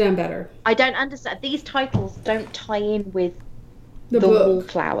 Could have done better. I don't understand. These titles don't tie in with the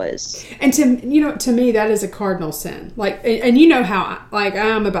Wallflowers. And to me, that is a cardinal sin. And you know how I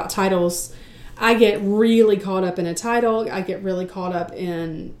am about titles. I get really caught up in a title. I get really caught up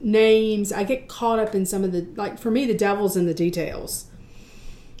in names. I get caught up in some of the, for me, the devil's in the details.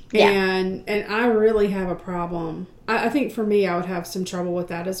 Yeah. And I really have a problem. I think for me, I would have some trouble with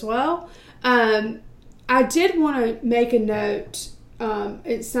that as well. I did want to make a note.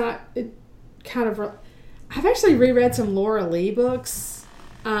 I've actually reread some Laura Lee books.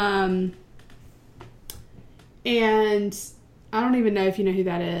 And I don't even know if you know who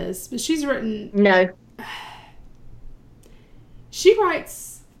that is, but she's written... No. She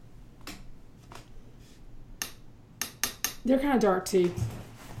writes... They're kind of dark, too.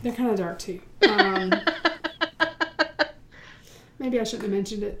 Maybe I shouldn't have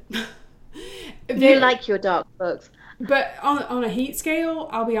mentioned it. You like your dark books. But on a heat scale,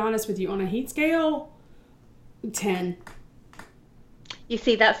 I'll be honest with you, on a heat scale, 10. You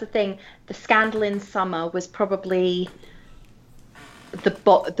see, that's the thing. The Scandal in Summer was probably the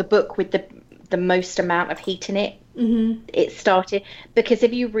book with the most amount of heat in it. Mm-hmm. It started because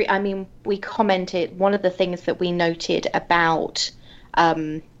if you we commented, one of the things that we noted about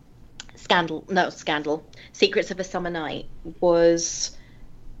Secrets of a Summer Night was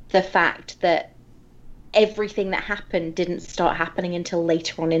the fact that everything that happened didn't start happening until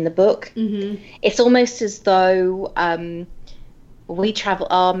later on in the book. Mm-hmm. It's almost as though our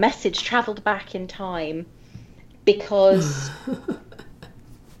message traveled back in time, because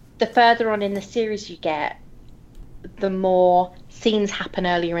the further on in the series you get, the more scenes happen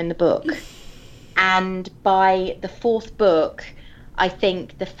earlier in the book. And by the 4th book, I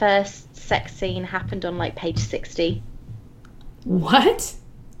think the first sex scene happened on page 60. What?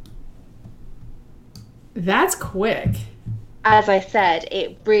 That's quick. As I said,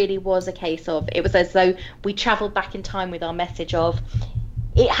 it really was a case of, it was as though we travelled back in time with our message of,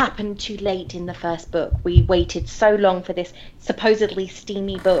 it happened too late in the first book. We waited so long for this supposedly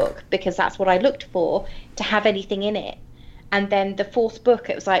steamy book, because that's what I looked for, to have anything in it. And then the fourth book,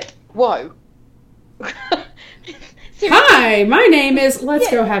 it was like, whoa. Hi, my name is Let's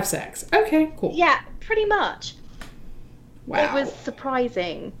Go Have Sex. Okay, cool. Yeah, pretty much. Wow. It was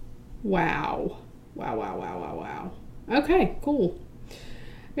surprising. Wow. Wow. Okay, cool.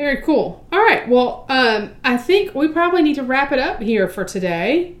 Very cool. All right. Well, I think we probably need to wrap it up here for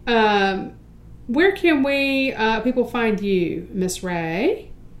today. Where can people find you, Miss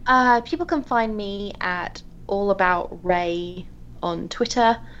Ray? People can find me at All About Ray on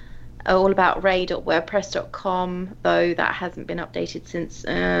Twitter, allaboutrae.wordpress.com, though that hasn't been updated since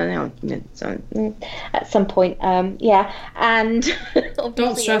at some point. Yeah, and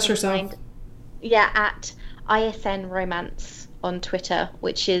don't stress yourself. At ISN Romance on Twitter,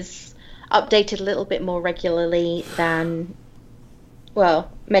 which is updated a little bit more regularly than,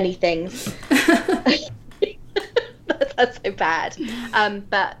 well, many things. That's so bad.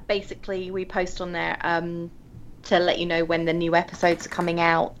 But basically we post on there to let you know when the new episodes are coming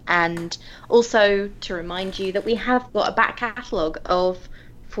out, and also to remind you that we have got a back catalogue of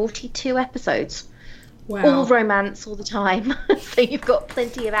 42 episodes. Wow. All romance all the time. So you've got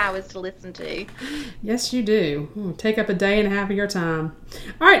plenty of hours to listen to. Yes, you do. Take up a day and a half of your time.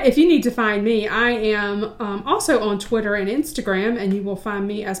 All right, if you need to find me, I am also on Twitter and Instagram, and you will find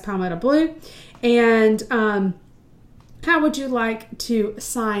me as Palmetto Blue. And how would you like to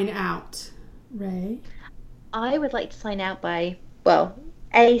sign out, Ray? I would like to sign out by, well,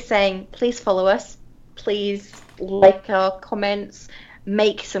 saying please follow us. Please like our comments.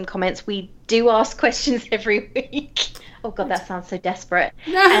 Make some comments. We do ask questions every week. Oh God, that sounds so desperate.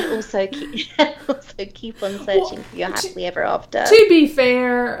 And also keep on searching for your happily ever after. To be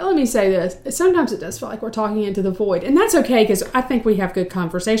fair, let me say this. Sometimes it does feel like we're talking into the void. And that's okay, because I think we have good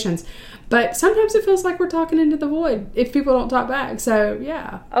conversations. But sometimes it feels like we're talking into the void if people don't talk back. So,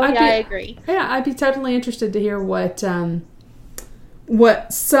 yeah. I agree. Yeah, I'd be totally interested to hear what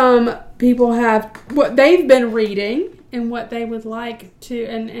some people have, what they've been reading, and what they would like to,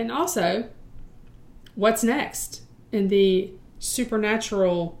 and also what's next in the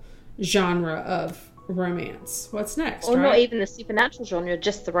supernatural genre of romance. What's next? Or not even the supernatural genre,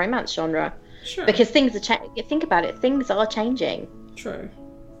 just the romance genre. Sure. Because things are think about it, things are changing. True.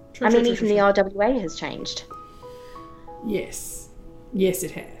 I mean, even the RWA has changed. Yes,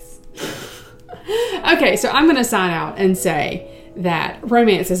 it has. Okay, so I'm going to sign out and say that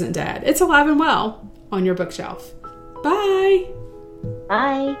romance isn't dead. It's alive and well on your bookshelf. Bye.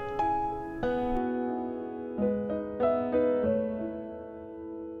 Bye.